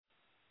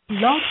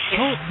Blog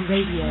Talk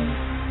Radio.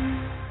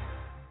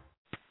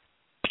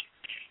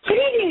 Good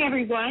evening,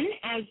 everyone.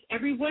 As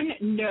everyone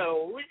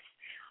knows,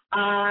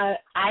 I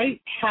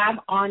have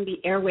on the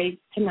airwaves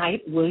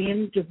tonight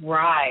William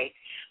deVry.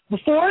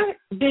 Before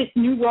this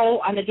new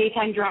role on the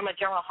daytime drama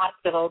General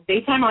Hospital,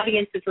 daytime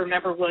audiences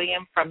remember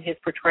William from his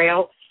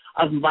portrayal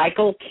of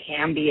Michael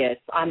Cambias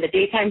on the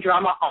daytime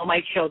drama All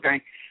My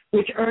Children,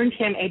 which earned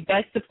him a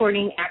Best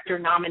Supporting Actor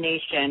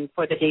nomination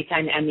for the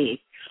Daytime Emmys.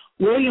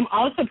 William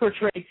also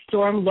portrayed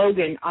Storm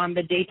Logan on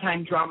the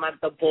daytime drama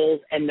The Bold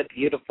and the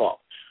Beautiful.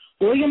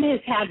 William has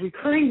had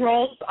recurring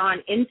roles on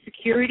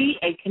InSecurity,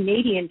 a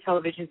Canadian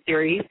television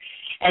series,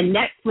 and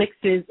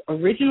Netflix's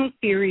original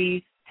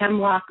series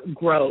Hemlock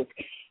Grove.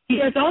 He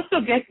has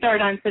also guest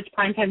starred on such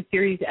primetime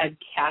series as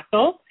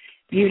Castle,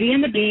 Beauty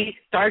and the Beast,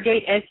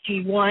 Stargate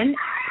SG-1,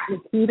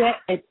 Nikita,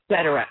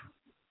 etc.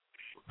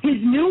 His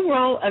new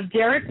role of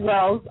Derek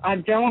Wells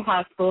on General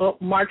Hospital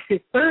marks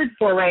his third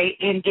foray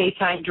in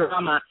daytime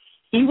drama.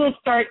 He will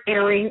start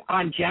airing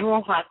on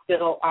General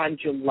Hospital on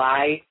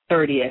July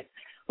 30th.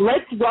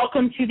 Let's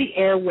welcome to the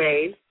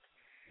airwaves,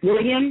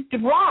 William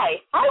deVry.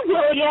 Hi,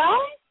 William.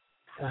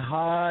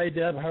 Hi,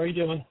 Deb. How are you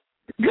doing?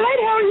 Good.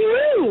 How are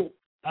you?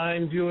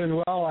 I'm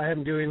doing well. I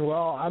am doing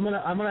well. I'm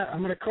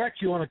gonna correct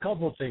you on a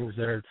couple of things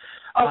there.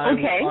 Oh,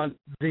 okay. On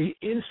the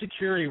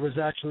InSecurity was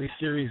actually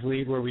series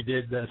lead on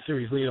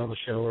the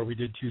show where we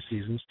did 2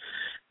 seasons,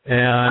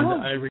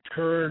 and I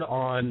recurred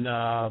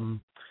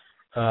on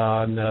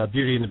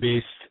Beauty and the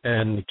Beast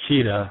and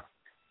Nikita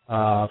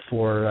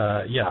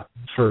for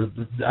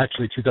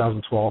actually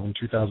 2012 and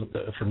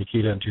for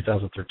Nikita in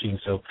 2013.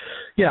 So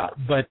yeah,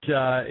 but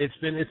it's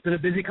been a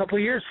busy couple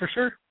of years for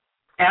sure.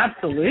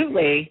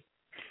 Absolutely.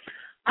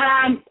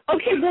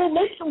 Okay, well,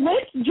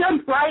 let's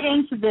jump right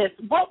into this.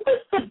 What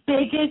was the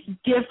biggest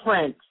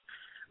difference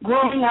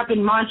growing up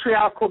in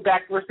Montreal,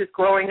 Quebec versus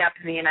growing up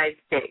in the United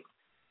States?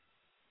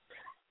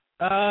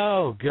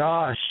 Oh,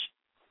 gosh.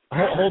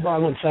 Hold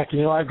on one second.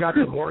 You know, I've got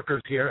some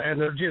workers here, and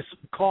they're just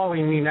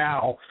calling me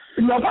now.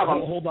 No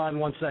problem. Hold on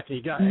one second.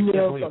 You got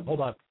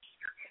Hold on.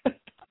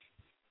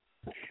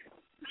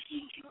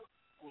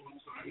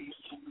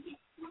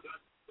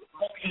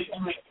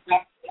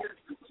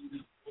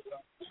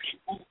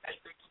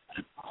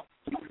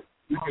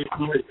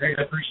 Hey,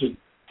 I appreciate it.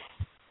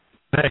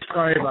 Hey,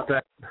 sorry about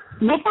that.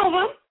 No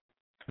problem.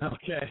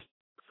 Okay.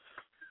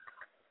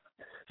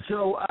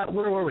 So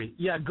where were we?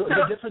 Yeah,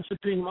 the difference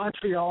between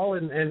Montreal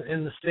and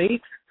the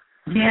States?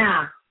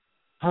 Yeah.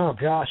 Oh,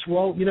 gosh.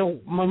 Well, you know,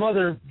 my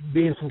mother,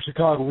 being from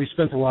Chicago, we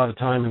spent a lot of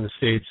time in the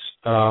States.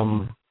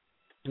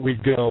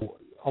 We'd go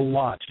a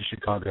lot to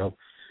Chicago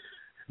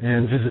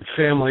and visit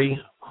family.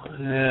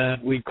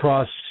 We'd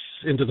cross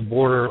into the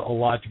border a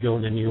lot to go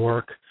into New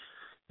York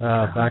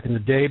back in the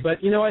day.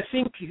 But, you know, I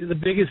think the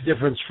biggest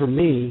difference for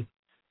me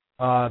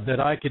that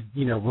I could,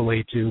 you know,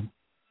 relate to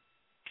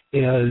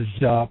is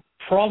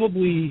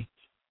probably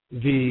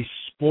the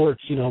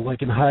sports, you know,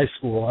 like in high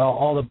school.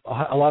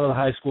 A lot of the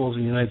high schools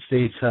in the United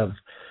States have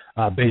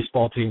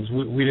baseball teams.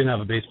 We didn't have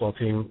a baseball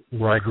team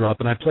where I grew up,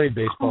 and I played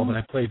baseball, but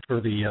I played for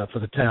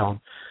the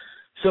town.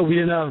 So we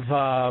didn't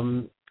have,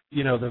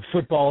 you know, the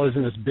football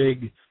isn't as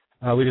big.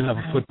 We didn't have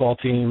a football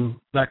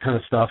team, that kind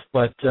of stuff.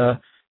 But,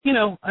 you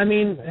know, I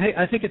mean, hey,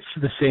 I think it's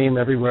the same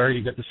everywhere.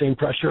 You get the same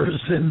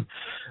pressures and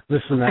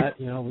this and that,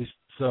 you know.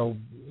 So,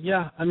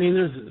 yeah, I mean,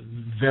 there's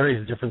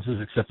various differences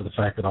except for the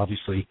fact that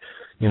obviously,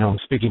 you know, I'm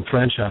speaking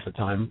French half the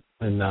time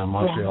in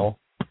Montreal,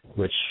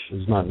 which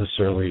is not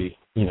necessarily,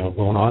 you know,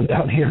 going on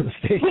down here in the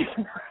States.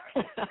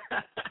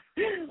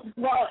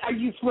 Well, are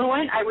you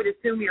fluent? I would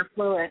assume you're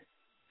fluent.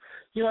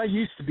 You know, I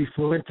used to be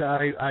fluent.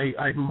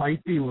 I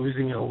might be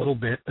losing it a little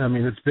bit. I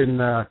mean, it's been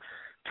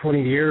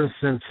 20 years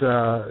since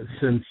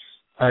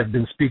I've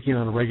been speaking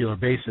on a regular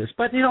basis.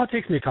 But, you know, it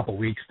takes me a couple of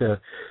weeks to,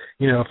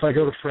 you know, if I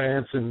go to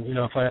France and, you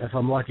know, if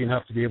I'm lucky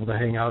enough to be able to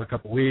hang out a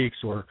couple of weeks,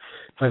 or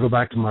if I go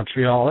back to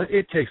Montreal,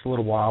 it takes a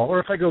little while. Or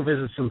if I go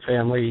visit some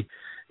family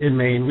in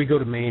Maine, we go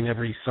to Maine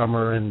every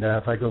summer, and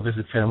if I go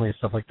visit family and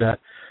stuff like that,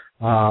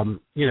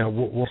 you know,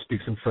 we'll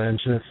speak some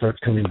French, and it starts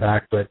coming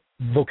back. But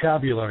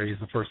vocabulary is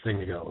the first thing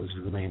to go,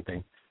 is the main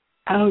thing.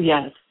 Oh,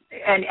 yes.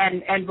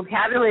 And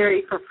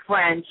vocabulary for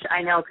French,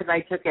 I know because I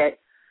took it,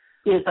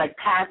 is like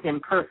past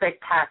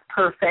imperfect, past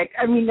perfect.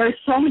 I mean, there's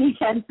so many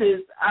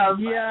tenses of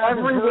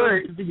every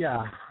word.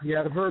 Yeah,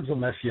 the verbs will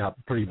mess you up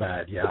pretty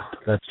bad. Yeah,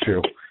 that's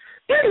true.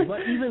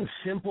 But even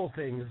simple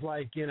things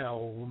like, you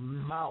know,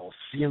 mouse,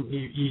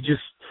 you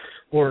just,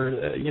 or,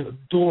 you know,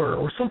 door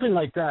or something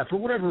like that, for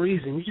whatever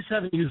reason, you just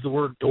haven't used the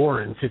word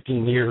door in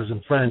 15 years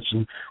in French,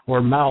 or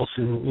mouse,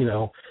 and, you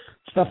know,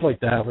 stuff like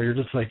that, where you're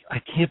just like, I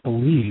can't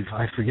believe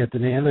I forget the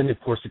name. And, of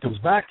course, it comes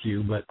back to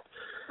you, but,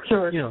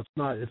 sure, you know,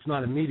 it's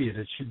not immediate.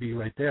 It should be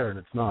right there, and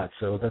it's not.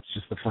 So that's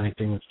just the funny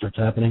thing that starts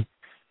happening.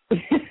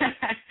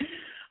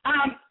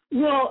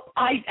 Well,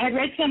 I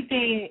read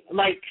something,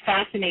 like,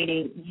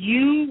 fascinating.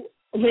 You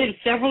lived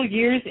several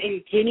years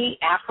in Guinea,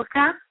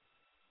 Africa?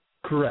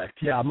 Correct.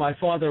 Yeah, my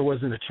father was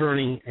an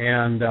attorney,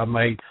 and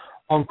my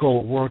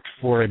uncle worked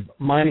for a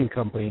mining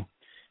company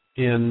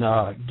in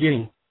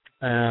Guinea,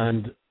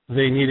 and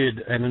they needed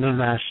an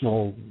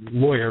international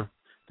lawyer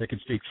that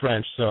could speak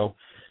French. So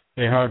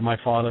they hired my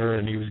father,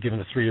 and he was given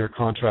a 3-year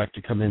contract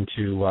to come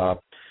into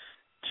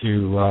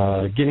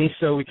Guinea.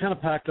 So we kind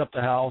of packed up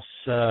the house.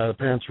 The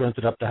parents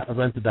rented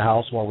the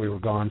house while we were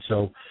gone.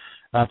 So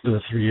after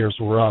the 3 years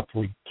were up,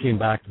 we came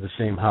back to the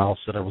same house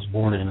that I was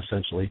born in,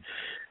 essentially.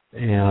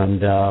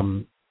 And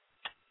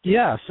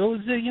so it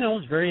was it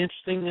was a very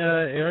interesting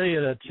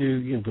area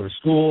to go to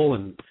school,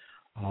 and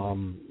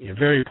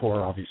very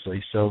poor,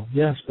 obviously. So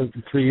I spent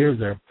 3 years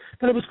there,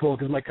 but it was cool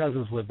because my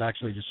cousins lived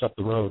actually just up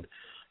the road.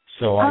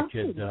 So I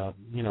could,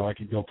 I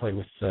could go play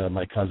with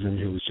my cousin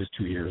who was just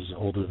 2 years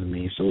older than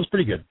me. So it was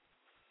pretty good.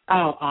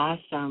 Oh,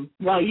 awesome.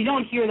 Well, you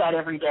don't hear that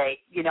every day,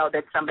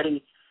 that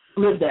somebody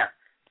lived there,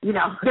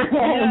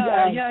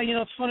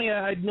 It's funny.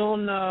 I'd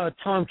known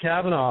Tom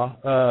Cavanaugh,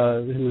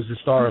 who was the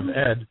star of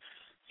Ed.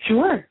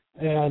 Sure.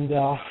 And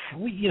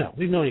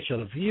we've known each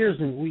other for years,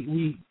 and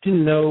we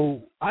didn't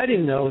know. I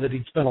didn't know that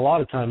he'd spent a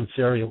lot of time in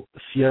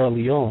Sierra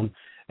Leone,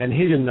 and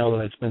he didn't know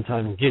that I'd spent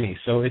time in Guinea.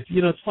 So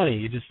it's funny.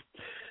 You just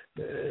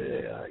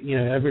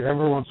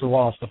every once in a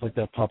while stuff like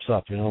that pops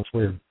up. It's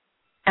weird.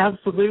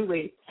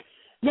 Absolutely.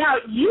 Now,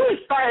 you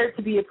aspired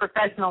to be a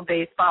professional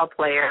baseball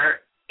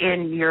player,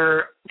 and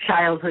your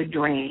childhood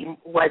dream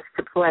was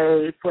to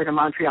play for the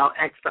Montreal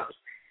Expos.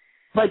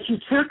 But you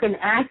took an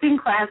acting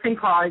class in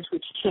college,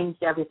 which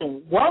changed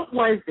everything. What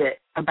was it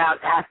about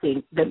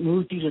acting that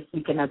moved you to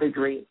seek another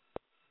dream?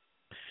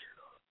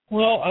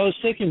 Well, I was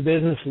taking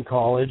business in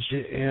college,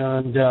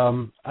 and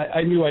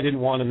I knew I didn't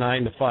want a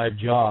 9-to-5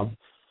 job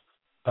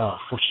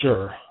for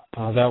sure.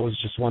 That was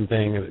just one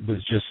thing that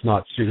was just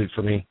not suited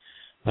for me.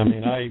 I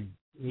mean,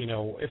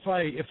 if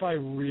I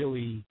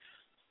really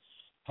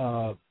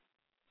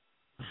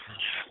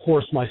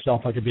forced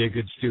myself, I could be a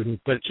good student,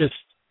 but just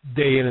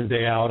day in and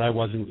day out, I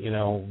wasn't,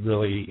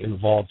 really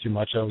involved too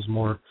much. I was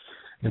more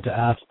into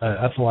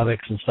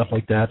athletics and stuff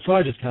like that. So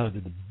I just kind of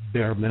did the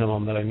bare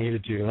minimum that I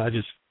needed to. And I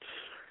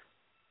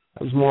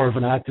was more of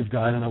an active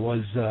guy than I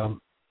was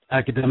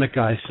academic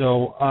guy.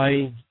 So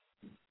I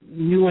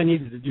knew I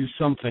needed to do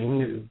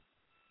something.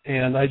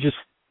 And I just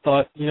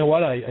thought, you know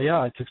what?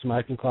 I took some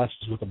acting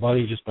classes with a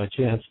buddy just by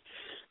chance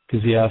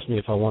because he asked me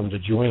if I wanted to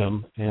join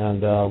him.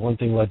 And one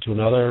thing led to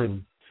another.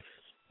 And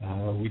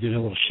we did a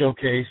little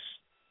showcase.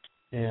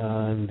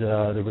 And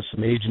there was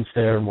some agents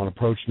there, and one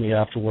approached me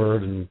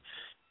afterward and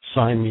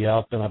signed me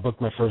up, and I booked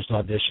my first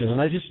audition.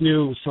 And I just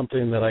knew it was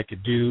something that I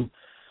could do,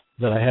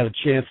 that I had a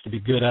chance to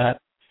be good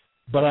at.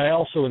 But I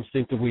also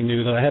instinctively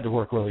knew that I had to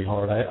work really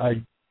hard.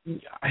 I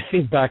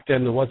think back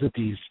then there wasn't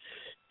these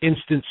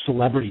instant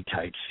celebrity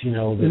types,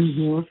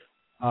 this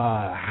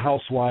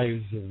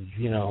housewives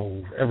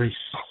of, every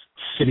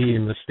city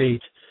in the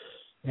state.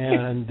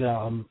 And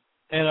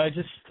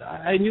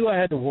I knew I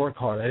had to work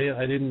hard. I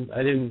didn't,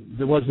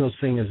 there was no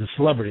thing as a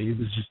celebrity. It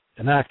was just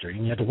an actor,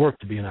 and you had to work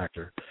to be an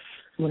actor.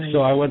 Right.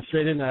 So I went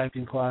straight into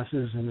acting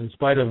classes, and in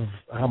spite of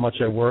how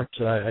much I worked,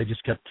 I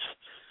just kept,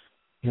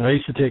 I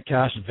used to take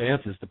cash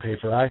advances to pay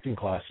for acting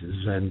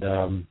classes and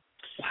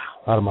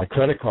out of my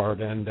credit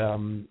card. And,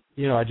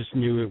 I just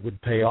knew it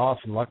would pay off.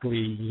 And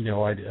luckily,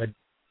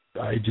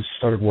 I just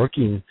started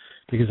working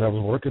because I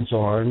was working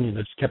so hard, and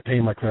just kept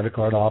paying my credit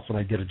card off when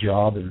I get a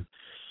job, and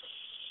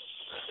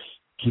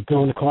keep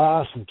going to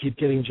class and keep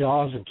getting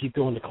jobs and keep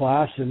going to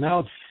class. And now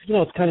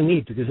it's kind of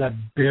neat because I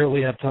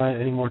barely have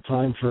any more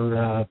time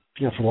for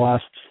the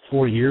last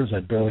 4 years, I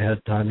barely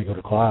had time to go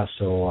to class.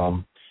 So,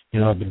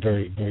 I've been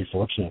very, very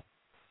fortunate.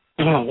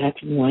 Oh, that's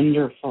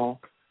wonderful.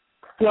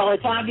 Well,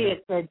 it's obvious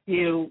that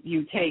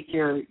you take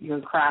your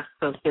craft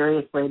so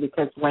seriously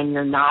because when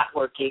you're not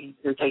working,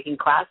 you're taking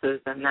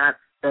classes, and that's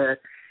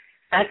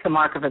the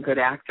mark of a good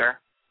actor.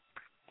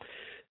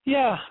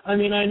 Yeah, I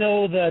mean, I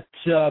know that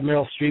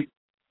Meryl Streep,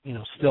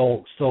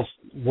 still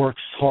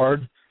works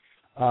hard.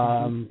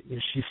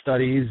 She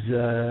studies,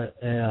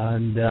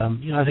 and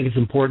I think it's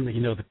important that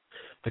you know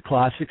the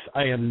classics.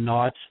 I am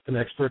not an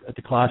expert at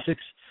the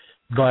classics,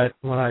 but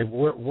when I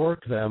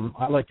work them,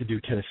 I like to do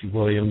Tennessee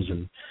Williams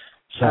and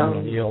Sam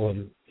O'Neill,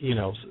 and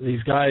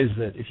these guys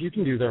that if you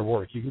can do their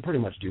work, you can pretty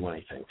much do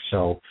anything.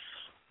 So,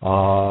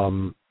 I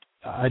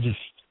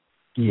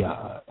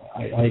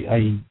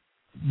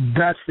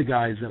that's the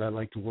guys that I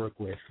like to work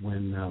with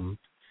when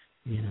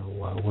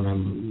when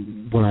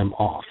I'm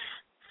off.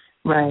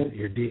 Right.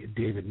 Your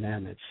David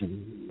Mametz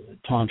and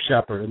Tom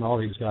Shepard and all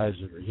these guys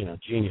are,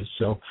 genius.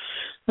 So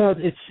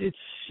it's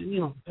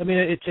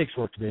it takes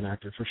work to be an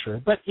actor for sure.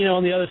 But,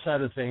 on the other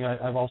side of the thing,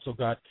 I've also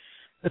got,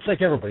 it's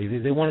like everybody,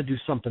 they want to do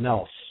something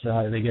else.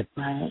 They get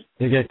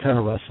kind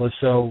of restless.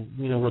 So,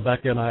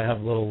 Rebecca and I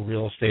have a little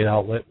real estate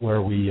outlet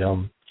where we,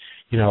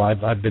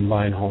 I've been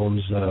buying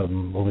homes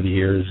over the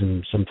years,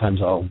 and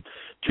sometimes I'll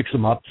fix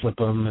them up, flip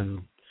them,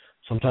 and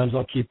sometimes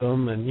I'll keep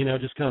them, and,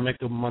 just kind of make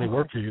the money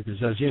work for you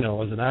because, as you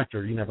know, as an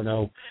actor, you never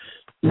know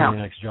when your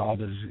next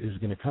job is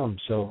going to come.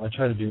 So I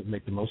try to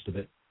make the most of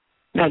it.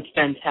 That's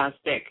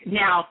fantastic.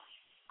 Now,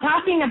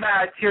 talking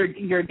about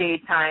your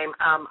daytime,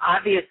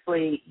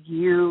 obviously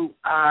you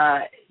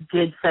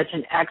did such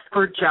an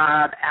expert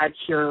job at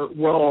your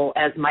role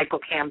as Michael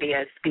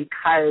Cambias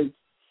because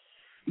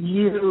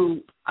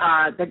you,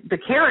 the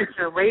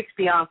character raped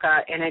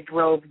Bianca, and it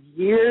drove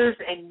years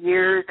and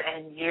years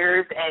and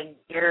years and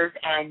years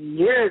and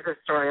years of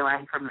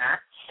storyline from that.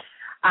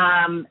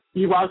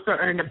 You also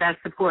earned a Best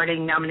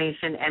Supporting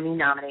nomination, Emmy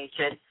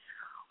nomination.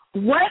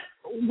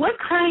 What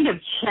kind of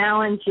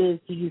challenges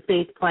do you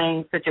face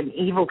playing such an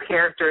evil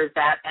character as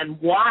that, and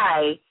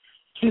why,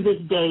 to this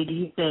day, do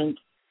you think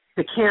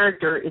the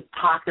character is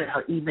talked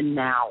about even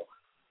now?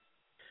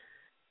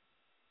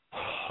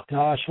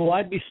 Gosh, well,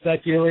 I'd be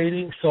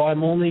speculating, so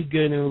I'm only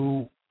going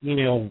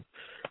to,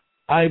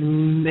 I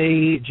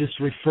may just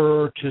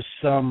refer to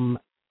some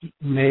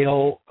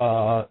mail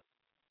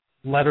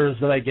letters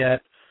that I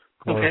get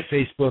or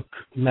Facebook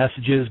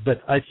messages,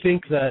 but I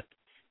think that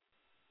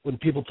when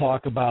people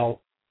talk about,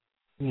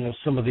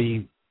 some of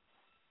the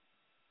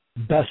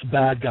best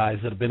bad guys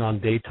that have been on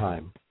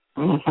Daytime,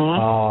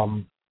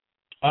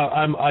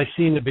 I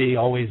seem to be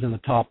always in the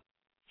top,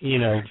 3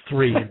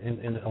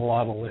 in a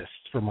lot of lists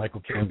for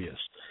Michael Cambias.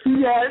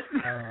 Yes.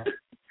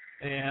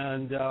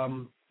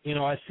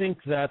 I think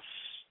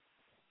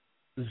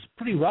is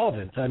pretty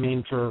relevant. I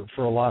mean, for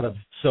a lot of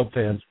soap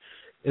fans,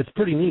 it's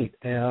pretty neat.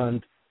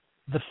 And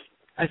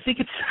I think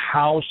it's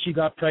how she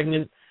got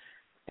pregnant,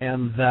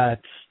 and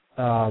that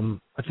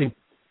I think,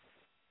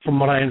 from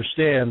what I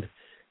understand,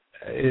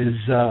 is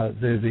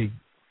the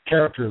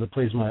character that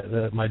plays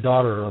my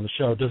daughter on the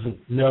show doesn't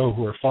know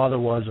who her father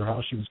was or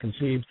how she was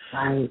conceived.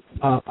 Right.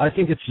 I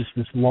think it's just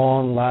this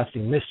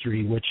long-lasting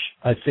mystery, which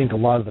I think a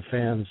lot of the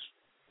fans,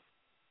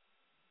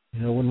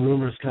 when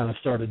rumors kind of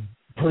started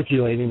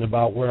percolating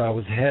about where I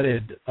was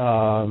headed,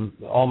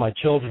 All My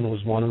Children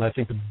was one, and I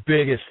think the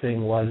biggest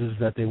thing is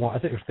that I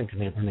think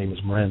her name is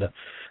Miranda.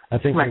 I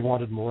think they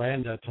wanted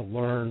Miranda to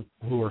learn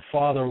who her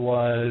father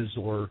was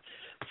or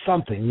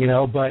something,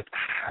 but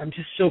I'm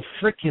just so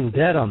freaking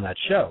dead on that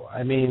show.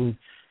 I mean,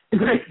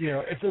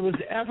 if there was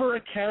ever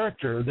a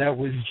character that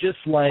was just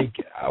like,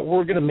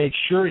 we're going to make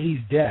sure he's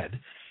dead,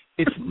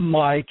 it's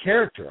my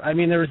character. I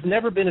mean, there's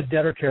never been a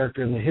deader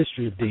character in the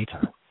history of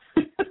Daytime.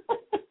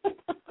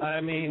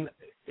 I mean,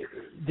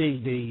 they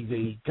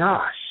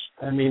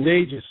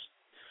just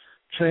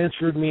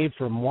transferred me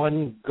from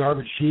one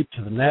garbage heap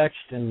to the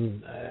next,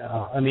 and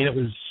it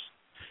was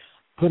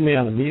put me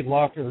on a meat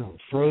locker and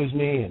froze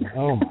me, and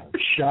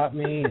shot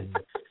me, and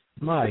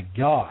my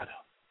God.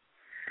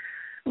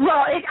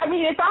 Well,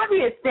 it's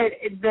obvious that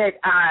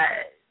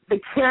the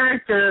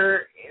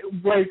character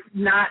was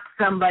not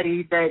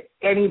somebody that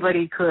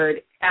anybody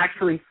could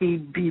actually see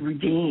be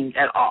redeemed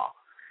at all.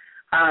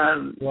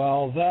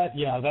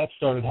 That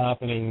started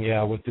happening,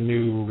 with the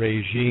new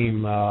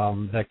regime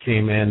that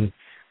came in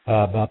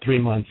about 3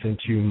 months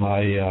into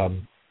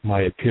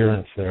my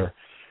appearance there.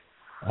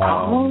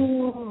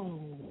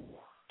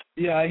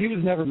 Yeah, he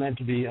was never meant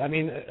to be. I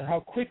mean, how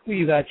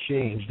quickly that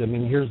changed. I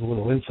mean, here's a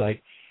little insight.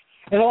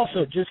 And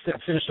also, just to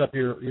finish up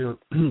your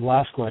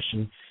last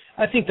question,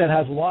 I think that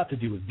has a lot to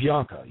do with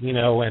Bianca,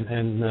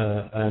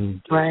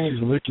 and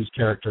Susan Lucci's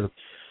character.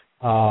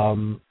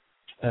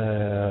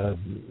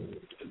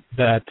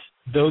 That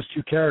those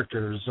two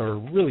characters are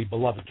really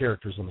beloved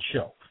characters on the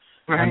show.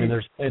 Right. I mean,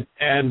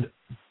 and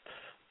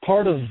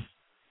part of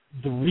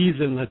the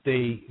reason that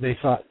they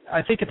thought,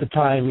 I think at the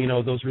time,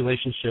 those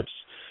relationships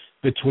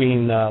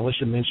between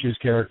Alicia Minshew's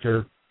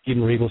character,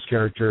 Eden Regal's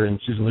character,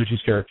 and Susan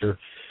Lucci's character,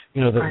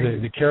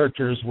 the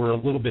characters were a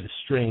little bit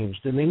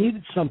estranged, and they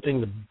needed something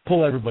to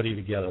pull everybody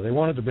together. They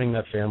wanted to bring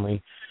that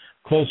family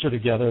closer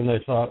together, and they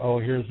thought,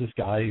 here's this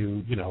guy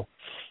who,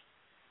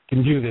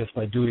 can do this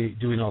by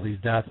doing all these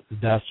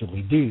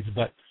dastardly deeds.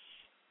 But,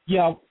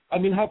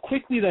 how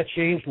quickly that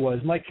changed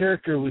was my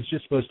character was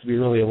just supposed to be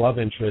really a love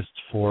interest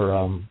for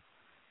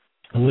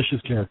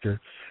Alicia's character.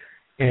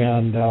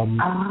 And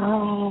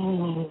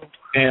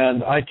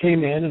and I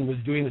came in and was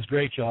doing this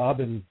great job,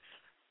 and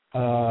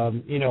I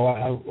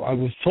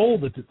was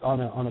told that on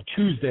a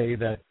Tuesday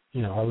that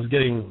I was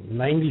getting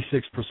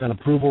 96%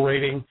 approval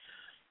rating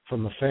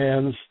from the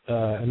fans,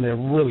 and they're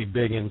really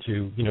big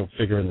into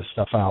figuring this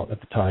stuff out at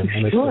the time,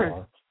 and they still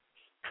are.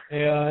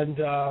 And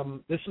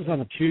this was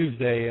on a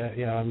Tuesday.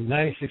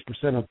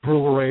 96%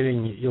 approval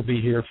rating. You'll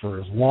be here for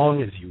as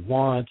long as you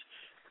want.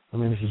 I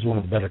mean, this is one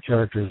of the better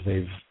characters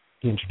they've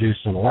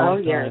introduced in a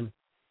long time.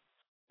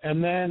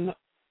 And then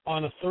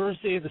on a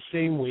Thursday of the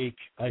same week,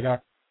 I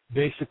got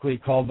basically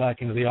called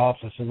back into the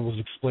office, and it was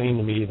explained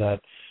to me that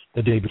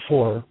the day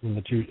before, in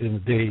the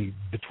day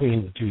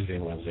between the Tuesday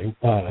and Wednesday,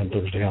 and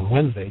Thursday on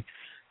Wednesday,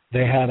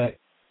 they had a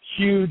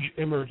huge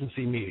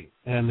emergency meeting,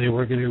 and they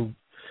were going to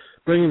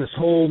bring in this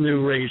whole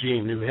new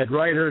regime, new head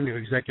writer, new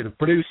executive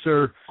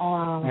producer,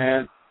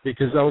 and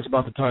because that was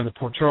about the time that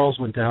Port Charles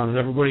went down, and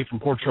everybody from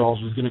Port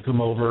Charles was going to come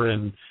over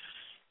and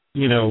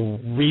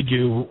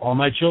redo All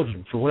My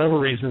Children. For whatever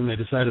reason, they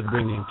decided to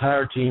bring the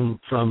entire team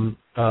from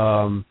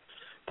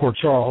Port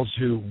Charles,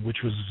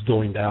 which was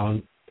going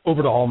down,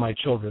 over to All My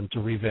Children to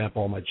revamp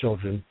All My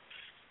Children.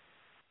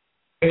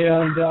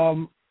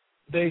 And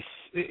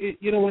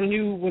when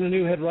a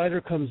new head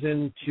writer comes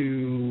in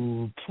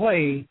to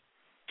play,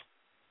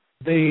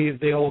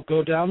 they'll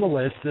go down the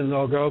list and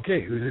they'll go,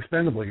 okay, who's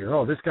expendable here?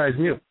 Oh, this guy's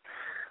new,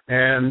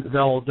 and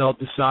they'll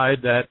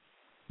decide that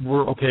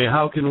we're okay.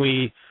 How can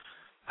we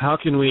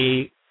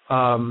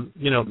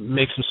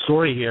make some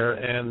story here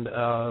and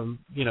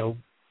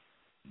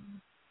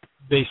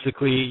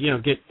basically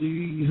get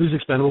who's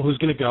expendable, who's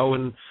going to go,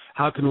 and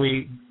how can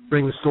we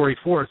bring the story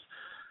forth?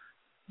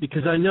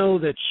 Because I know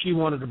that she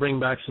wanted to bring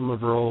back some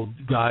of her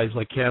old guys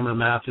like Cameron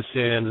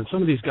Matheson and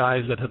some of these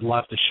guys that had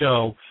left the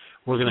show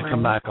were going to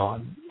come back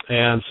on.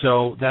 And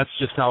so that's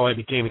just how I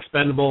became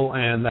expendable,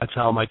 and that's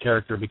how my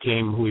character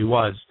became who he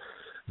was.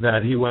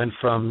 That he went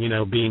from,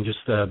 being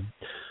just a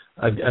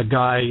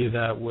guy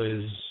that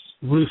was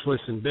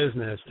ruthless in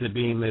business to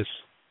being this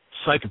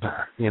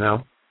psychopath,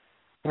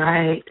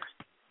 Right.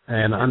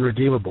 And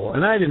unredeemable.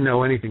 And I didn't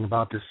know anything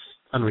about this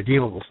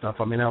unredeemable stuff.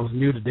 I mean, I was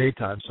new to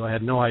Daytime, so I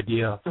had no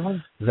idea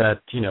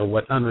that,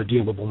 what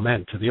unredeemable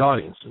meant to the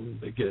audience.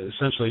 And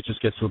essentially it just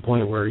gets to the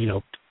point where,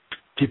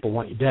 people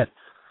want you dead.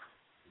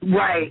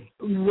 Right.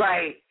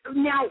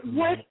 Now,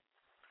 what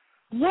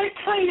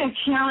kind of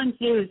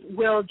challenges,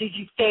 Will, did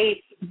you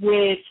face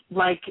with,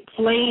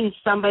 playing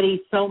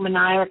somebody so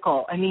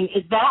maniacal? I mean,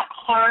 is that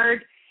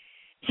hard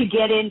to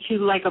get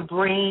into, a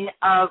brain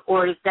of,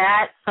 or is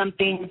that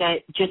something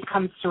that just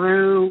comes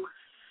through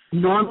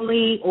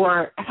normally,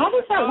 or how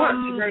does that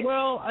work?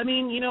 Well, I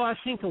mean, I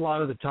think a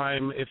lot of the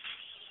time if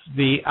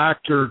the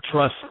actor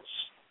trusts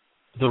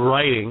the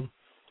writing,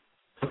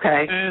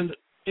 okay, and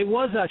it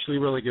was actually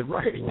really good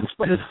writing, in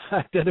spite of the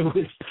fact that it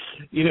was,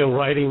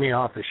 writing me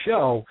off the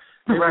show,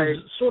 it was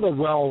sort of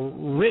well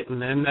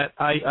written, and that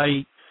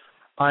I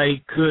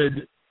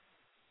could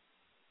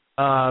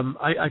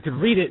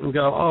read it and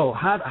go, oh,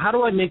 how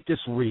do I make this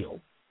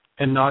real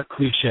and not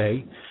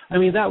cliche? I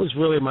mean, that was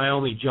really my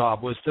only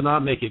job, was to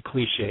not make it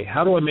cliche.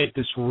 How do I make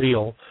this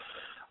real?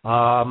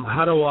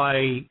 How do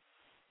I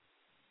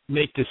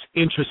make this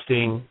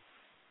interesting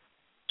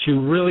to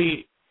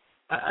really,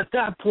 at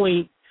that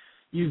point,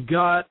 you've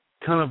got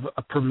kind of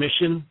a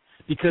permission,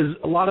 because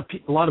a lot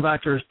of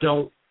actors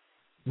don't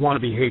want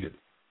to be hated.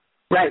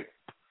 Right.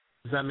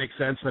 Does that make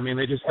sense? I mean,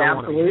 they just don't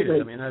want to be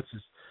hated. I mean, that's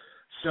just,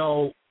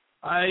 so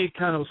I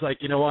kind of was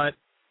like, you know what?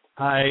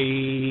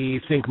 I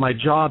think my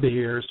job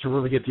here is to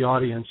really get the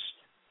audience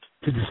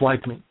to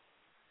dislike me.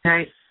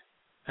 Right.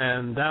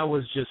 And that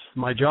was just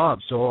my job.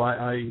 So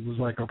I was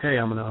like, okay,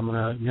 I'm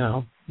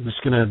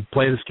just gonna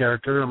play this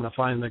character. I'm gonna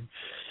find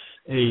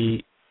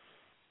a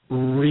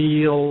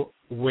real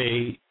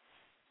way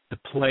to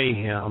play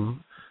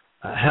him,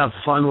 have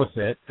fun with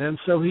it. And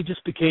so he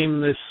just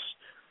became this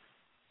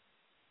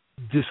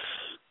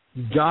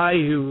guy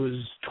who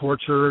was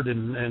tortured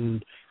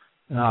and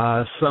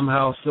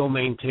somehow still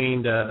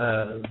maintained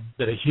a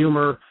bit of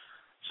humor.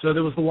 So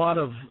there was a lot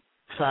of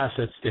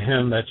facets to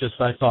him that just,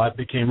 I thought,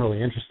 became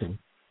really interesting.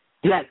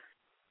 Yes,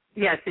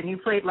 and you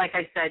played, like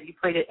I said, you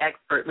played it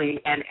expertly,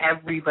 and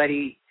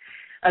everybody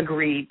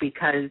agreed,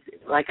 because,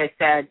 like I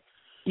said,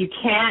 you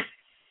can't,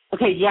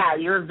 okay, yeah,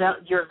 you're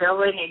a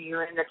villain and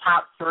you're in the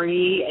top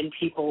 3 and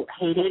people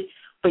hate it,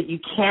 but you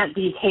can't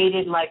be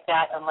hated like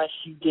that unless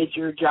you did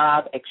your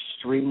job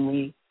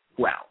extremely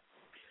well.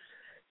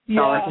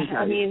 Yeah,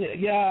 I mean,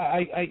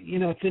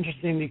 it's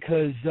interesting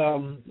because,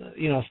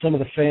 some of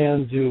the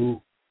fans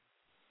who,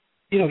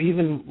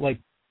 even like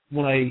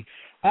when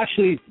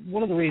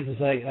one of the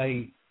reasons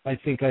I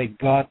think I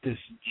got this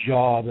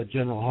job at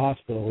General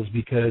Hospital is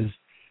because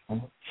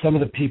some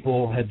of the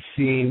people had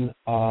seen,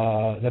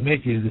 that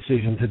make these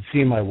decisions, had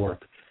seen my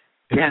work.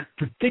 Yeah.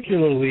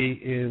 Particularly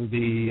in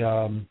the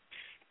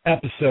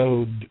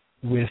episode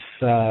with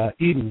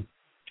Eden,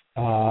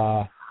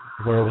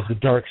 where it was the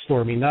dark,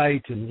 stormy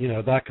night, and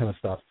that kind of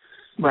stuff.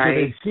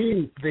 Right.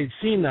 So they'd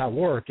seen that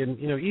work, and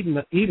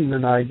Eden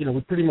and I,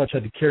 we pretty much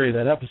had to carry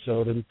that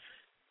episode, and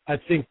I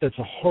think that's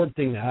a hard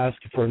thing to ask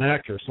for an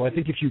actor. So I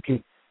think if you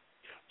can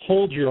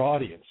hold your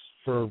audience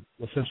for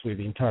essentially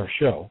the entire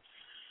show,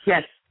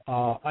 yes,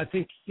 I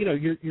think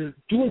you're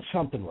doing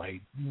something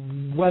right.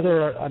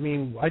 Whether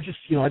I just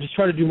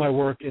try to do my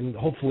work, and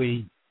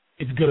hopefully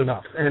it's good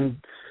enough, and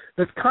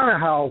that's kind of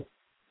how.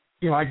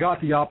 I got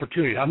the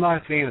opportunity. I'm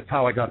not saying it's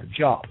how I got the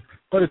job,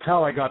 but it's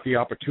how I got the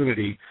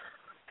opportunity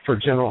for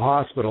General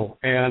Hospital.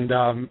 And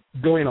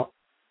going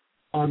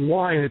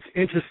online, it's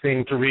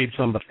interesting to read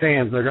some of the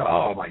fans. They go,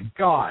 oh, my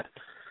God,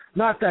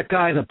 not that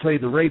guy that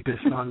played the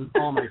rapist on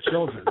All My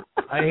Children.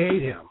 I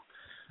hate him.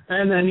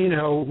 And then,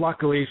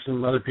 luckily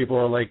some other people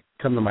are like,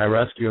 come to my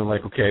rescue and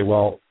like, okay,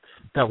 well,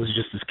 that was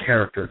just his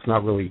character. It's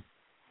not really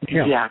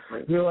him.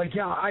 Exactly. They're like,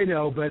 yeah, I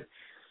know, but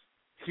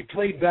he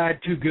played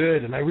bad too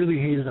good, and I really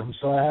hated him,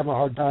 so I have a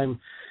hard time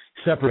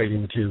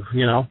separating the two,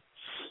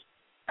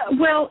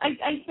 Well,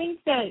 I think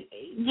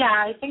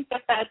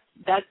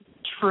that's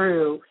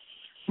true,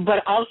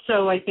 but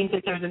also I think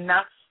that there's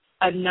enough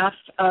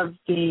of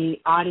the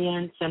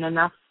audience and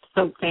enough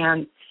soap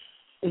fans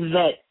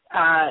that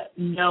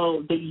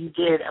know that you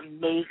did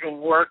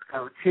amazing work,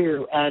 though,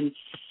 too, and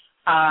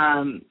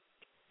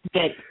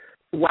that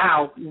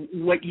wow,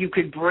 what you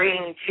could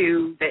bring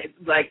to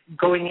like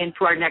going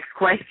into our next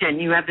question.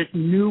 You have this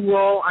new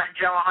role on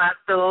General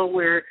Hospital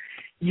where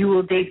you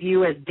will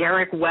debut as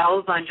Derek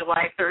Wells on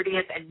July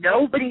 30th, and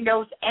nobody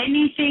knows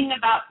anything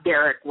about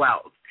Derek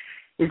Wells.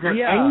 Is there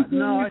anything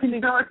you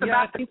can tell us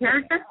about the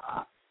character?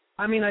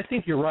 I mean, I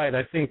think you're right.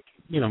 I think,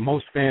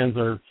 most fans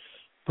are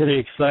pretty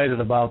excited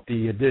about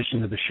the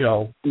addition to the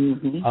show.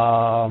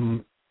 Mm-hmm.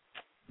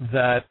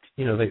 That,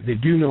 they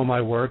do know my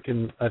work,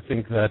 and I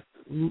think that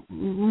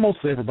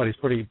mostly everybody's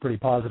pretty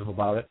positive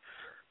about it.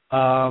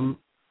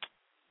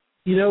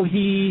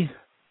 He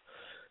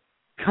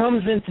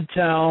comes into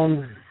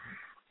town,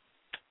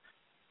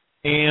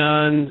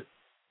 and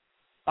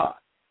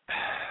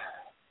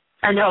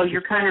I know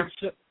you're kind of.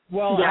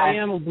 Well, yeah. I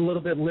am a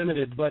little bit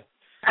limited, but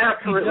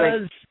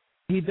absolutely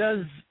he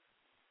does.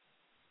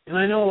 And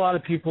I know a lot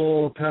of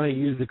people kind of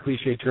use the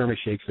cliche term, it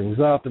shakes things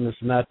up and this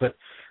and that, but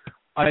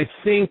I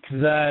think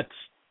that,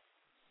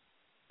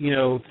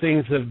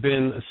 things have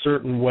been a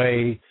certain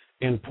way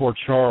in Port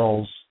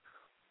Charles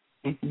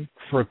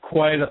for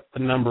quite a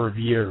number of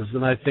years,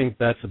 and I think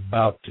that's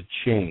about to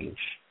change.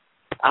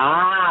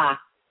 Yeah.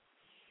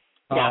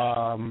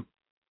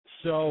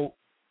 So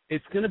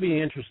it's going to be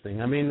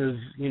interesting. I mean, there's,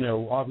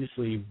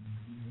 obviously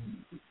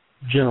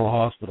General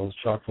Hospital is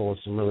chock full of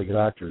some really good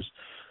actors.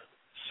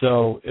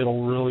 So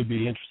it'll really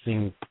be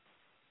interesting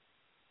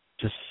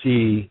to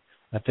see.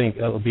 I think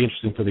it'll be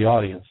interesting for the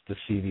audience to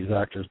see these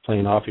actors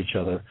playing off each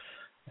other,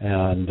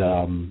 and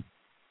to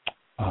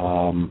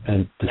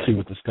see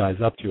what this guy's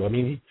up to. I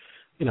mean,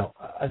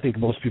 I think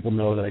most people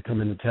know that I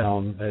come into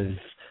town as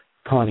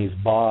Connie's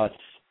boss,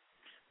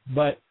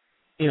 but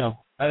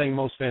I think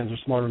most fans are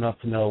smart enough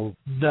to know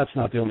that's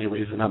not the only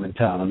reason I'm in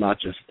town. I'm not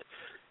just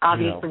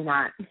obviously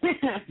not.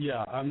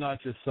 Yeah, I'm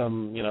not just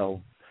some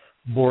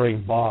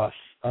boring boss.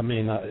 I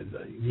mean,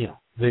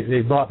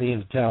 they brought me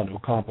into town to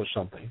accomplish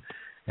something,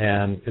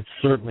 and it's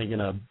certainly going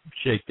to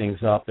shake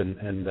things up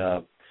and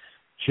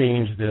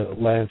change the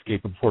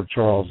landscape of Port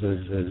Charles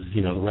as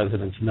the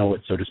residents know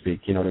it, so to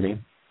speak. You know what I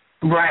mean?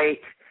 Right.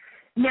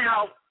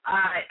 Now,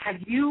 have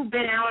you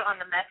been out on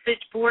the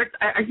message boards?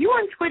 Are you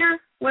on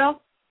Twitter,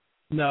 Will?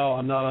 No,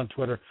 I'm not on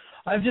Twitter.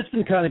 I've just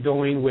been kind of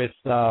going with.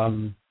 I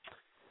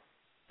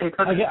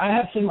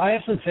have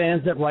some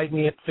fans that write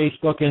me at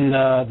Facebook and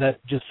that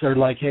just are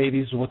like, hey,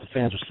 these are what the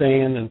fans are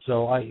saying, and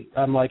so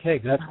I'm like, hey,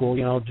 that's cool.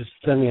 Just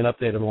send me an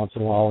update every once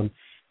in a while, and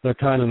they're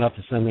kind enough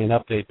to send me an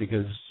update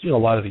because a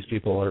lot of these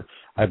people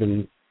I've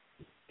been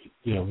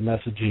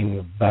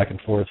messaging back and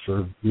forth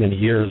for many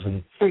years,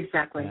 and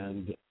exactly.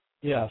 And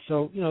yeah,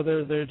 so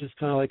they're just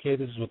kind of like, hey,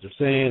 this is what they're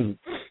saying,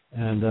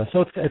 and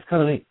so it's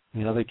kind of neat.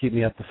 They keep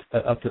me up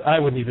to. I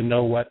wouldn't even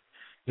know what.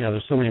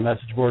 There's so many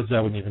message boards I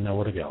wouldn't even know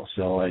where to go,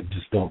 so I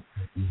just don't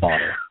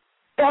bother.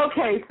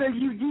 Okay, so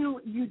you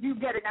do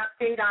get an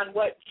update on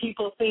what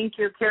people think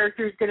your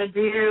character's going to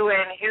do,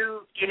 and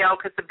who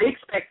because the big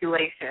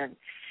speculation,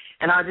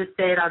 and I'll just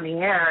say it on the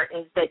air,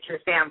 is that you're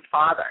Sam's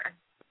father,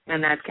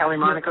 and that's Kelly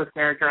Monaco's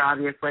character,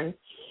 obviously.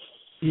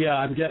 Yeah,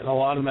 I'm getting a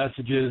lot of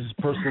messages,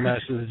 personal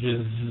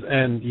messages,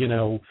 and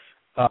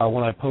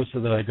when I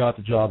posted that I got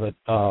the job at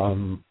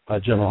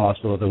General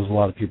Hospital, there was a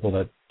lot of people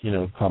that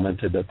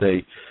commented that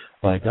they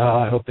like,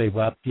 I hope they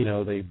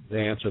they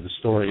answer the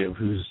story of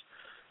who's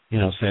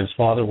Sam's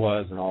father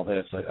was and all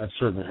this. I've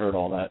certainly heard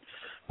all that.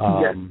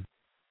 Yes.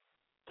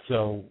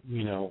 So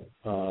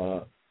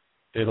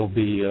it'll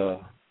be.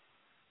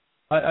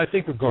 I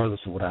think regardless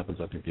of what happens,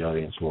 I think the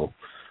audience will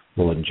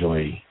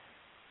enjoy.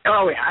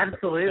 Oh, yeah,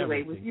 absolutely.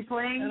 Everything. Was you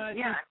playing?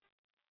 Yeah.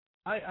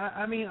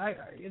 I mean,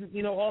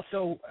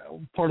 also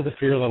part of the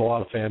fear that a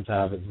lot of fans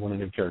have is when a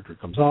new character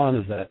comes on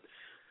is that,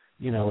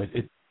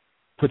 it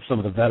puts some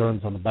of the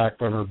veterans on the back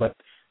burner. But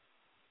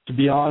to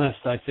be honest,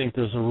 I think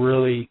there's a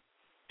really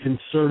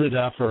concerted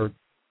effort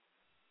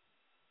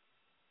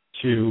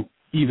to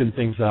even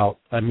things out.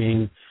 I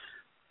mean,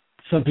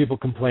 some people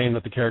complain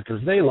that the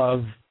characters they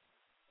love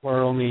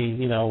are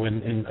only,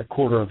 in a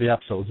quarter of the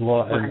episodes.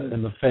 Well, and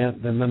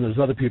then there's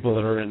other people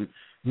that are in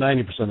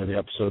 90% of the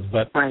episodes.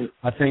 But right.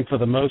 I think for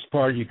the most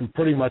part, you can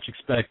pretty much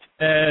expect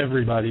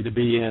everybody to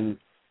be in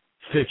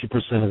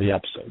 50% of the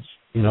episodes.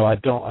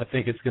 I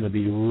think it's going to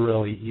be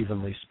really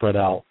evenly spread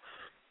out.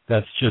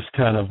 That's just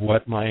kind of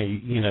what my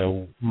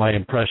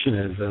impression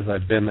is as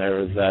I've been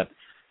there, is that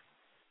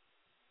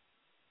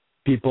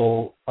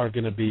people are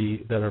going to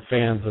be, that are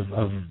fans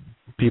of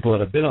people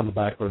that have been on the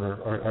back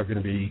burner are going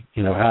to be,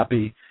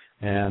 happy,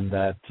 and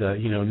that,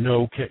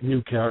 no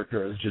new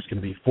character is just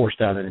going to be forced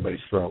down anybody's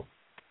throat.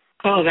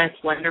 Oh,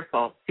 that's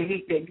wonderful.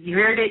 You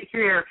heard it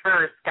here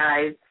first,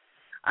 guys.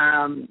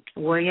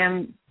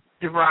 William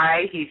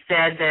deVry, he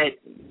said that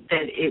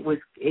it was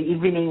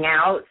evening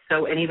out,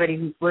 so anybody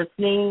who's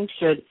listening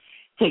should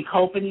take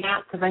hope in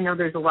that, because I know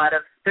there's a lot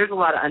of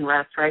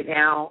unrest right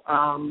now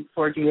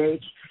for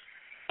GH,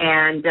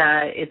 and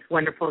it's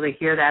wonderful to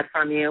hear that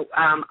from you.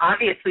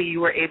 Obviously,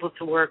 you were able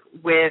to work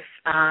with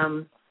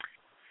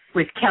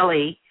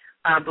Kelly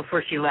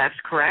before she left,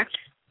 correct?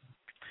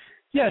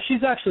 Yeah,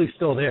 she's actually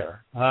still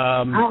there.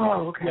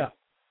 Okay.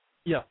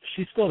 Yeah,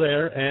 she's still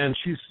there, and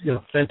she's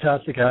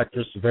fantastic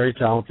actress, very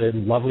talented,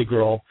 lovely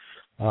girl.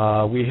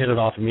 We hit it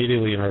off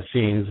immediately in our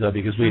scenes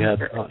because we had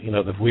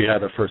we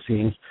had our first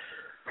scenes.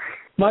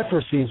 My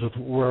first scenes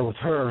were with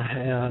her,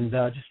 and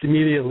just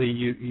immediately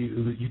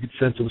you could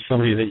sense it was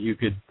somebody that you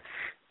could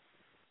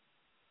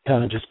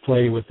kind of just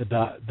play with the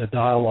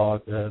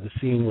dialogue, the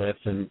scene with,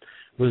 and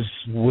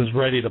was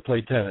ready to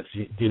play tennis. So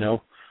it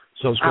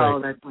was great. Oh,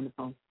 that's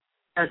wonderful.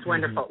 That's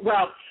wonderful.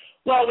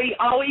 Well, you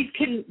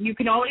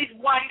can always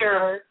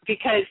wonder,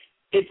 because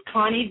it's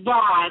Connie's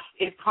boss,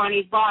 if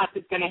Connie's boss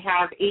is going to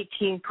have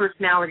 18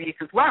 personalities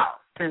as well,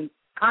 since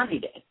Connie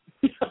did.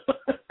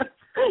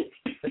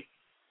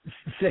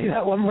 Say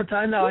that one more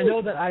time. Now, I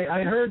know that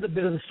I heard a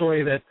bit of the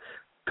story that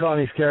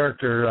Connie's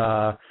character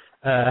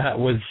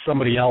was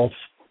somebody else,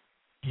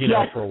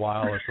 for a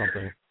while or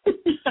something.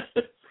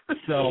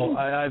 So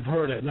I've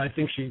heard it, and I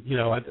think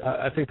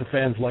I think the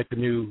fans like the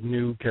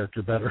new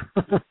character better.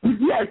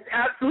 Yes,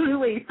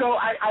 absolutely. So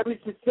I was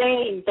just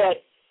saying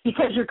that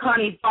because you're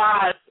Connie's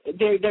boss,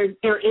 there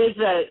is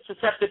a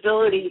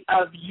susceptibility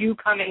of you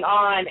coming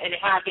on and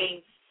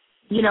having,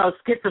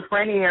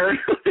 schizophrenia or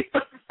something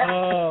like that.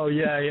 Oh,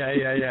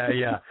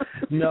 yeah.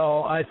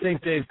 No, I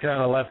think they've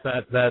kind of left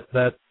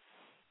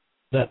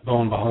that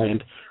bone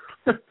behind.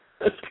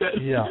 That's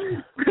good. Yeah.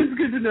 It's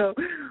good to know.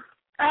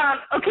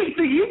 Okay,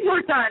 so you've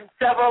worked on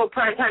several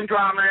primetime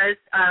dramas.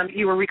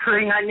 You were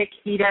recurring on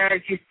Nikita,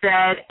 as you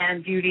said,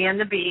 and Beauty and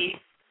the Beast,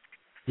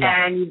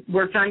 and you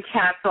worked on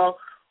Castle.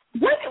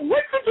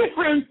 What's the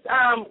difference,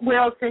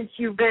 Will, since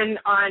you've been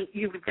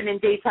in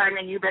daytime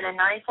and you've been in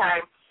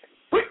nighttime?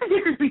 What's the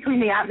difference between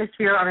the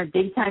atmosphere on a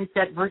daytime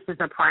set versus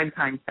a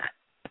primetime set?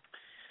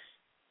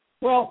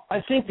 Well,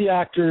 I think the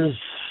actors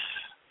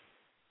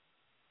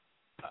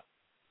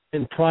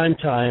in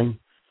primetime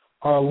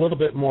are a little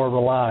bit more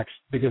relaxed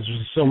because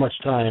there's so much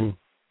time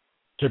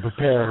to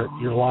prepare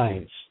your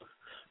lines.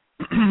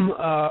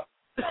 I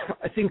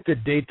think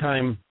that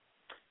daytime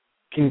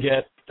can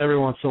get, every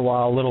once in a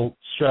while, a little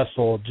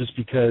stressful just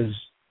because,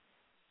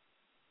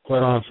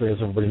 quite honestly,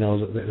 as everybody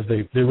knows,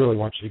 they really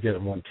want you to get it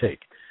in one take.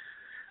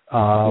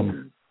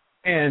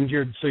 And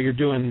you're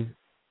doing,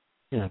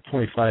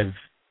 25,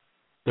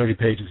 30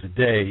 pages a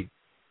day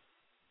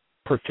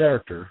per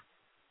character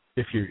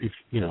if you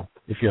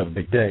have a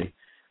big day.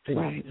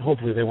 Right.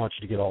 Hopefully they want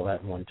you to get all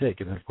that in one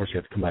take, and then of course you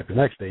have to come back the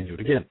next day and do it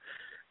again.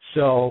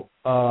 So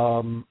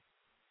I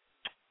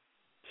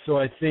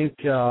think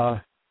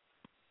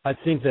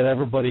that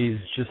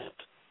everybody's just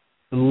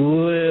a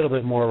little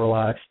bit more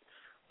relaxed.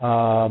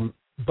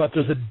 But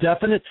there's a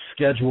definite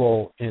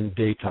schedule in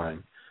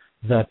daytime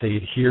that they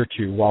adhere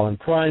to, while in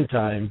prime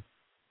time,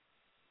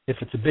 if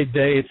it's a big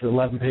day, it's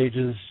 11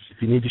 pages.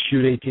 If you need to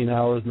shoot 18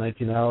 hours,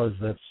 19 hours,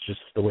 that's just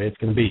the way it's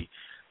going to be.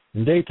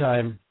 In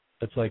daytime,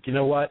 it's like, you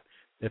know what?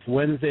 If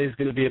Wednesday is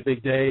going to be a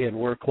big day and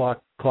we're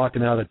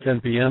clocking out at 10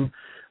 p.m.,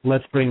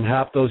 let's bring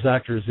half those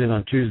actors in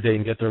on Tuesday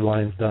and get their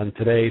lines done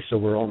today, so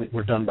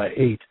we're done by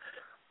 8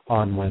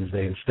 on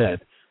Wednesday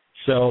instead.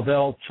 So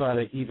they'll try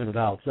to even it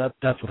out. So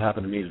that's what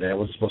happened to me today. I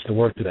wasn't supposed to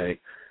work today,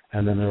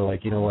 and then they're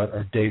like, you know what,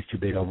 our day's too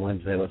big on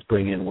Wednesday. Let's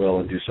bring in Will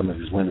and do some of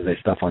his Wednesday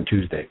stuff on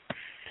Tuesday.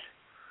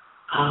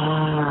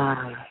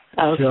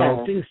 Okay.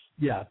 So things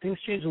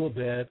change a little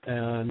bit,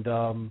 and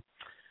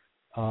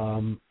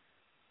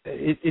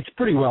it's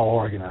pretty well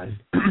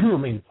organized. I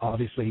mean,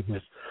 obviously,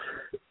 with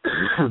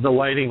the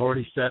lighting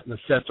already set and the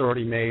sets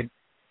already made,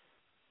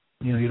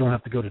 you don't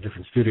have to go to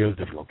different studios,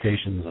 different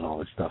locations, and all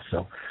this stuff.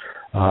 So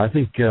I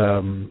think,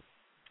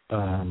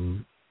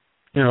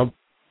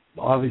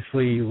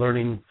 obviously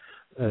learning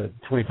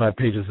 25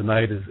 pages a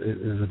night is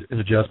an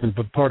adjustment,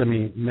 but part of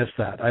me missed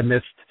that. I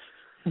missed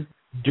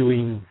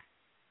doing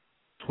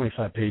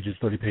 25 pages,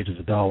 30 pages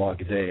of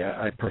dialogue a day.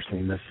 I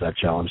personally missed that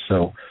challenge.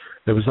 So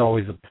there was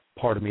always a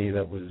part of me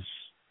that was,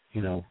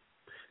 if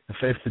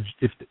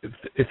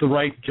the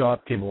right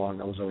job came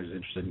along, I was always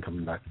interested in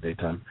coming back to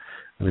daytime.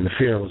 I mean, the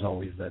fear was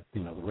always that,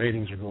 the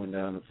ratings are going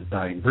down. It's a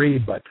dying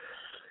breed, but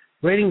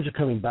ratings are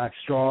coming back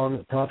strong.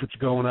 The profits are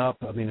going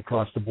up,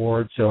 across the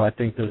board. So I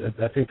think this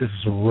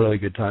is a really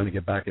good time to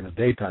get back into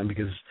daytime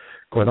because,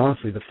 quite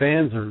honestly, the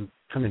fans are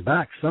coming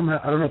back somehow.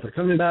 I don't know if they're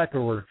coming back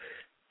or we're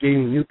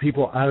gaining new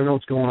people. I don't know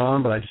what's going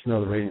on, but I just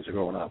know the ratings are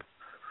going up.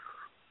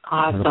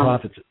 Awesome. And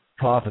the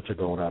profits are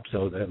going up,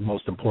 so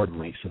most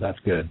importantly, so that's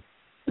good.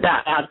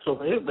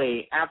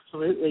 Absolutely.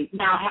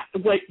 Now,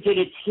 what did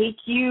it take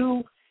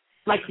you,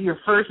 like your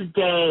first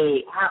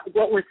day,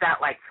 what was that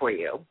like for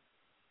you?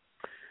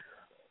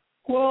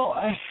 Well,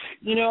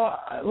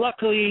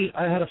 luckily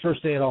I had a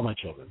first day at all my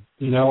children,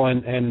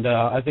 and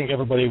I think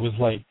everybody was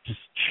like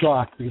just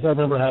shocked because I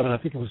remember having, I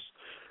think it was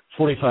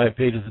 45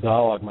 pages of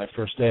dialogue my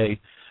first day,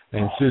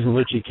 and Susan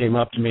Lucci came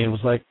up to me and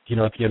was like,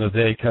 at the end of the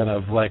day, kind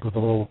of like with a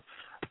little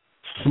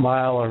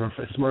smile or a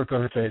smirk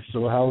on her face.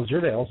 So how was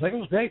your day? I was like, it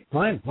was great,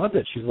 fine, loved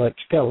it. She kind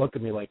of looked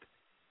at me like,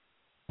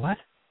 what?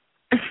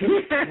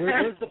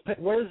 Where's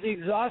the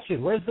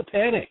exhaustion? Where's the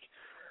panic?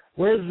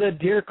 Where's the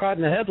deer caught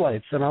in the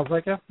headlights? And I was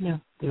like, I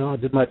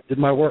did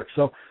my work.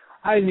 So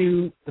I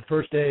knew the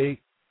first day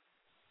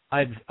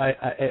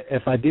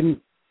if I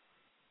didn't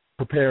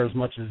prepare as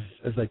much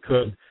as I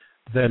could,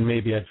 then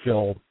maybe I'd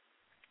feel,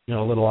 a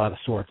little out of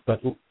sorts.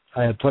 But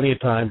I had plenty of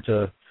time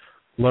to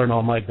learn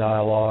all my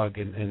dialogue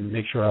and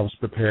make sure I was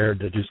prepared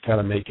to just kind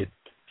of make it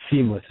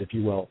seamless, if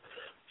you will.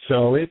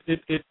 So it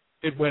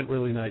went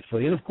really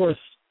nicely. And, of course,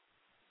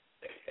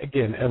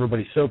 again,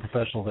 everybody's so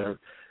professional there.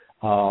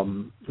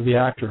 The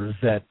actors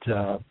that,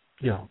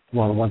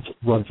 want to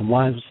run some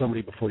lines with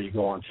somebody before you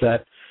go on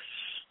set.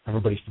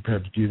 Everybody's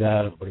prepared to do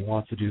that. Everybody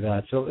wants to do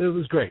that. So it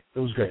was great. It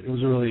was great. It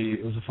was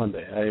a fun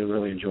day. I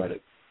really enjoyed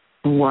it.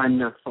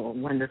 Wonderful,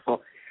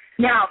 wonderful.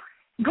 Now,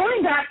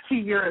 going back to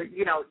your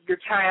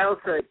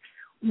childhood,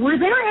 were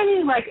there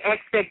any,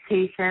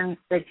 expectations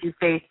that you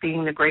faced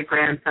being the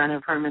great-grandson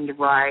of Herman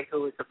deVry,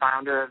 who was the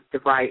founder of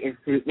deVry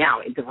Institute,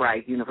 now at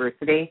deVry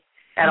University,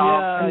 at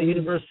all?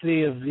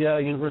 University of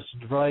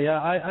deVry.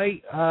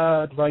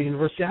 Yeah, deVry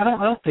University. I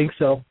don't think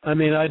so. I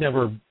mean, I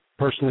never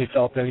personally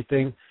felt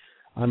anything.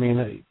 I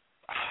mean,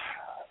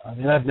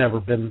 I've never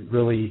been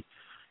really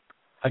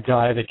a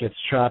guy that gets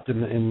trapped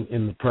in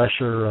the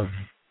pressure of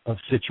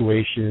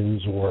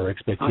situations or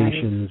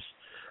expectations.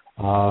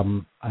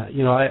 I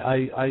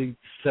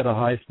set a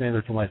high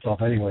standard for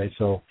myself anyway.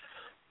 So,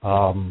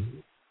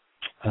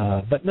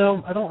 but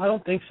no, I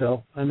don't think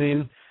so. I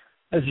mean,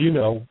 as you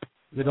know,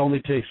 it only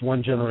takes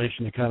one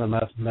generation to kind of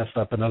mess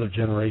up another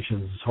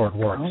generation's hard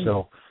work. Oh.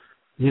 So,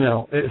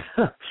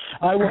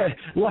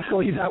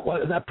 luckily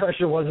that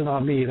pressure wasn't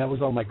on me. That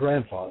was on my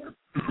grandfather.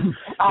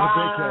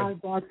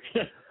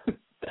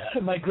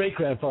 My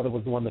great-grandfather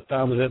was the one that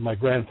founded it. My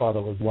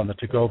grandfather was the one that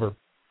took over.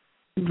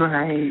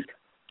 Right.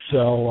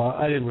 So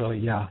I didn't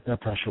really, that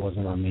pressure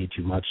wasn't on me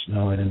too much.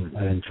 No, I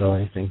didn't feel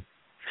anything.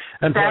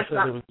 And plus,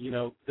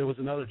 there was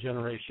another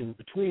generation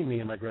between me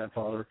and my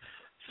grandfather,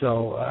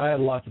 so I had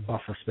lots of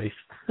buffer space.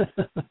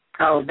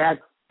 Oh,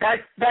 that's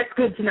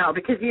good to know,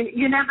 because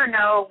you never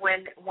know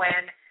when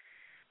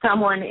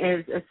someone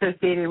is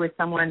associated with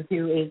someone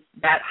who is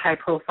that high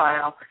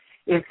profile,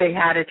 if they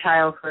had a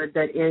childhood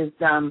that is,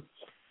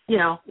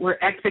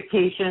 where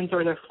expectations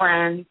or their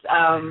friends.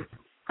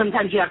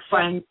 Sometimes you have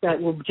friends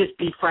that will just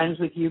be friends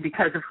with you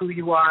because of who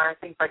you are,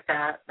 things like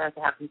that. That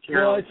happens to you.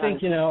 Well, I think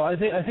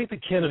the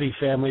Kennedy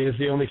family is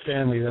the only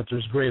family that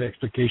there's great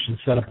expectations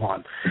set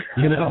upon,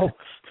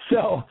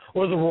 So,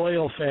 or the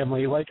royal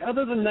family.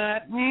 Other than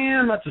that,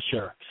 I'm not so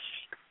sure.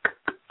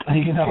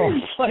 That's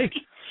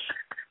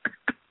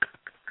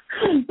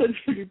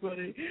pretty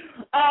funny.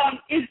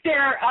 Is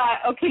there?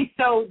 Okay,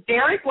 so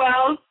Derek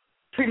Wells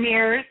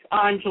premieres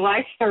on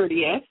July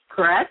 30th,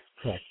 correct?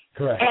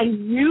 Correct.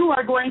 And you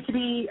are going to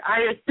be,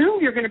 I assume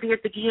you're going to be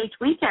at the GH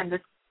weekend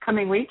this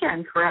coming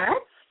weekend,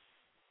 correct?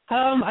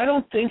 I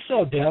don't think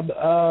so, Deb,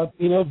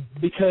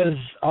 because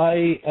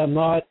I am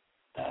not,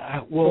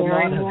 will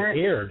not have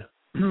aired.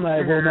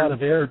 I will not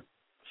have aired.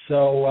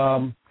 So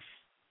I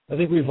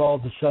think we've all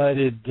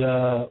decided,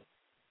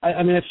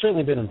 I've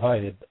certainly been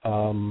invited,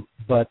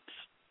 but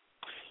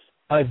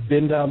I've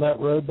been down that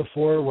road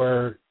before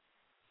where,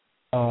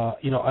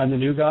 I'm the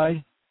new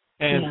guy.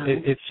 And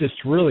it's just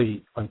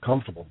really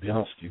uncomfortable, to be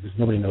honest with you, because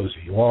nobody knows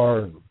who you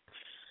are.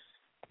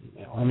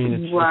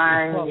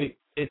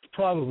 It's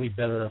probably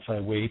better if I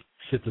wait,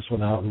 sit this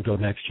one out, and go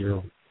next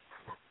year.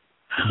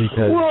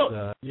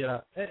 Because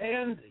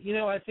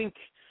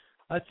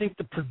I think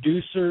the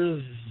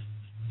producers,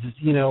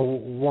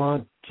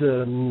 want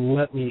to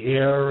let me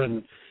air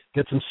and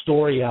get some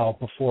story out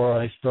before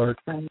I start.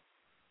 You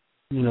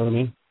know what I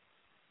mean?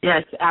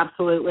 Yes,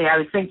 absolutely. I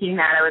was thinking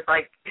that. I was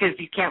because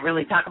you can't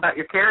really talk about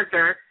your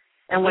character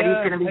and what he's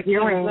going to be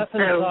doing. There's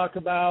nothing to talk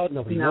about.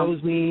 Nobody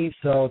knows me,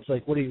 so it's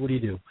what do you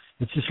do?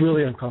 It's just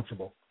really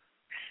uncomfortable.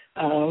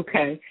 Oh,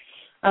 okay.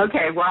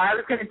 Okay, well, I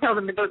was going to tell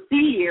them to go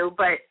see you,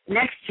 but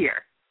next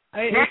year.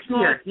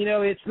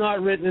 It's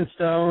not written in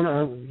stone.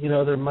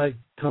 There might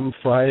come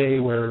Friday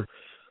where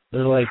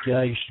they're like,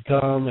 yeah, you should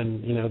come,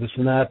 and, this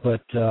and that,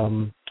 but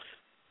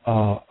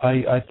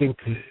I think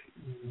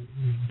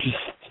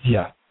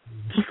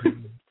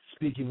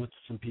speaking with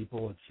some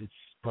people, it's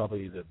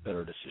probably the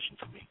better decision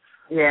for me.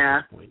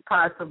 Yeah,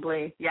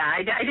 possibly. Yeah,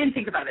 I didn't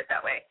think about it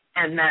that way,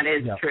 and that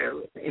is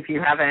true. If you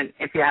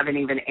haven't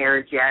even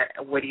aired yet,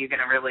 what are you going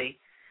to really?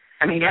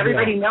 I mean,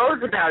 everybody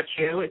knows about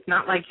you. It's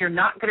not like you're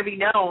not going to be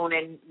known,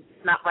 and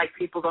it's not like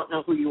people don't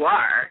know who you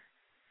are,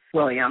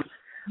 William.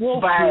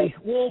 We'll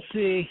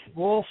see.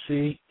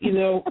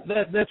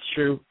 That's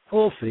true.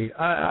 We'll see.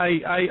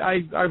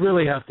 I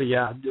really have to.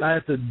 Yeah, I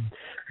have to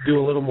do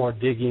a little more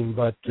digging,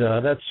 but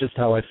that's just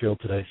how I feel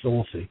today. So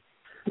we'll see.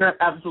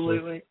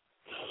 Absolutely.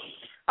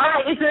 All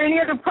right, is there any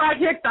other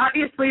projects?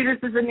 Obviously, this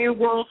is a new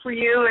role for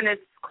you, and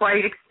it's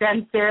quite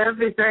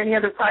extensive. Is there any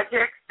other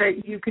projects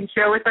that you can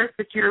share with us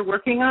that you're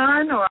working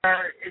on?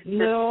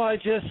 No, I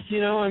just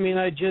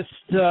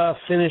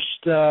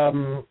finished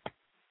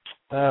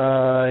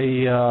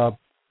a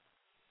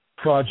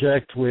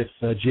project with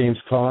James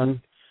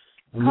Caan,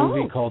 a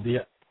movie called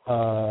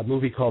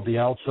The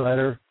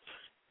Outsider.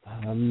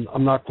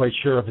 I'm not quite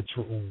sure of its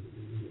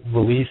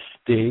release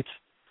date,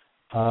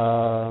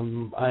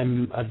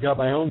 I've got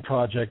my own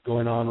project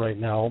going on right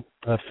now,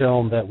 a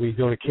film that we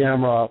go to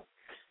camera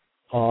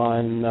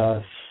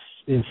on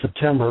in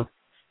September,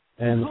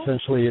 and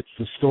essentially it's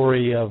the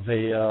story of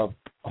a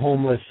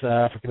homeless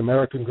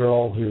African-American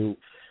girl who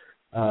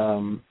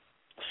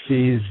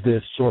sees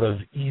this sort of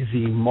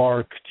easy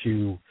mark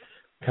to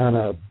kind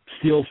of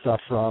steal stuff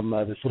from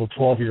this little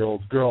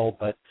 12-year-old girl,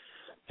 but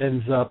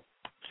ends up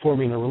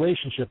forming a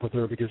relationship with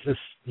her because this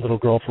little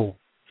girl,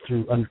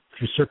 through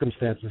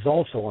circumstances, is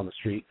also on the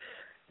street,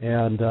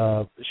 and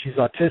she's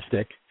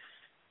autistic,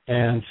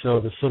 and so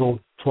this little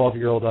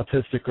 12-year-old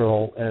autistic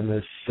girl and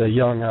this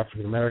young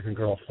African-American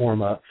girl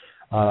form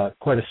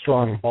quite a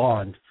strong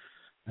bond,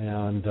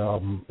 and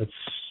it's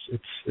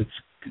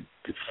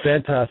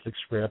fantastic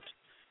script.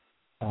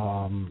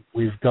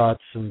 We've got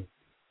some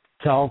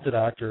talented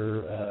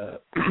actor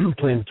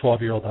playing the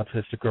 12-year-old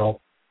autistic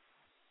girl,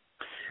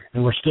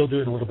 and we're still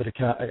doing a little bit of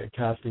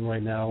casting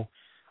right now.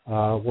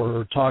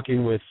 We're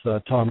talking with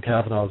Tom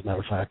Cavanaugh, as a matter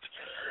of fact.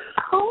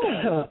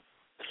 Oh.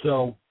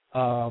 So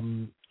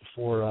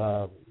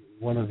for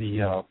one of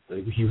the,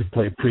 he would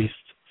play a priest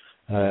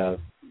on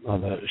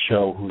the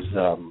show who's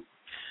a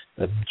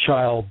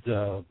child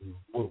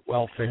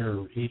welfare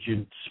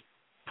agent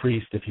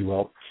priest, if you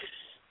will.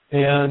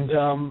 And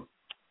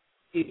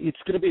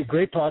it's going to be a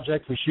great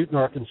project. We shoot in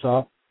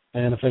Arkansas,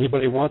 and if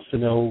anybody wants to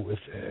know, if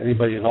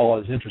anybody at all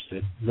is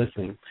interested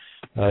listening,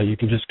 you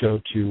can just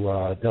go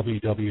to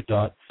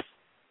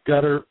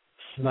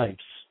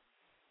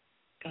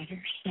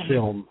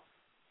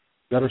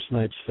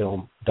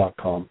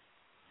guttersnipesfilm.com.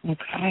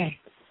 Okay.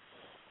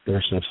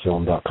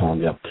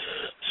 Guttersnipesfilm.com, yep.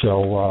 So,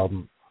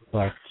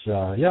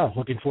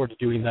 looking forward to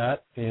doing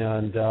that,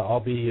 and I'll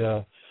be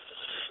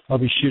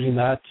shooting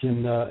that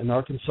in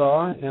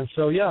Arkansas, and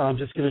so I'm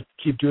just going to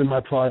keep doing my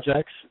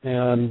projects,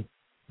 and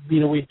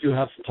we do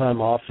have some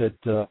time off at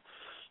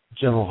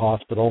General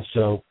Hospital,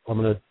 so I'm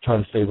going to try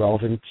to stay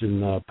relevant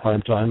in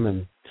primetime,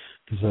 and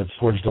because I've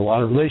forged a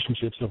lot of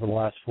relationships over the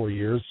last 4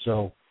 years,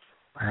 so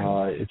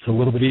it's a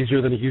little bit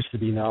easier than it used to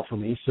be now for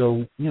me.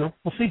 So we'll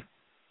see.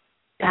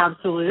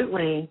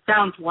 Absolutely,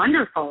 sounds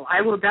wonderful.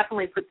 I will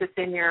definitely put this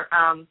in your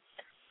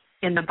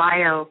in the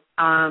bio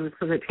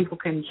so that people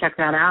can check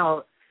that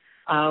out.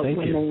 When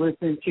they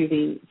listen to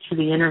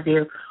the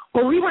interview.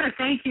 Well, we want to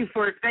thank you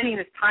for spending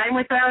this time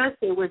with us.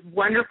 It was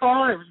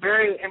wonderful. It was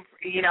very,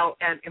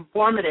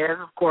 informative,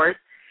 of course.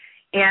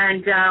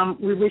 And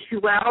we wish you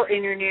well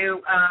in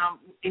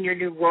your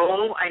new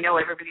role. I know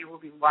everybody will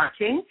be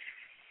watching.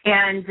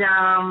 And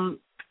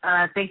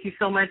thank you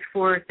so much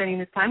for spending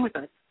this time with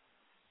us.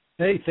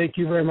 Hey, thank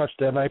you very much,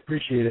 Deb. I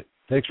appreciate it.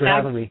 Thanks for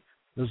having me.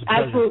 It was a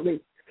pleasure. Absolutely.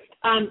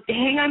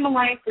 Hang on the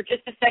line for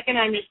just a second.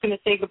 I'm just going to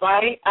say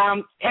goodbye.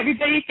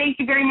 Everybody, thank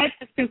you very much.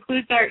 This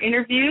concludes our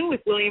interview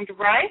with William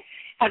deVry.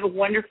 Have a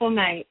wonderful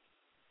night.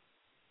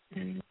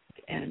 And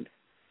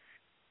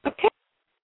okay.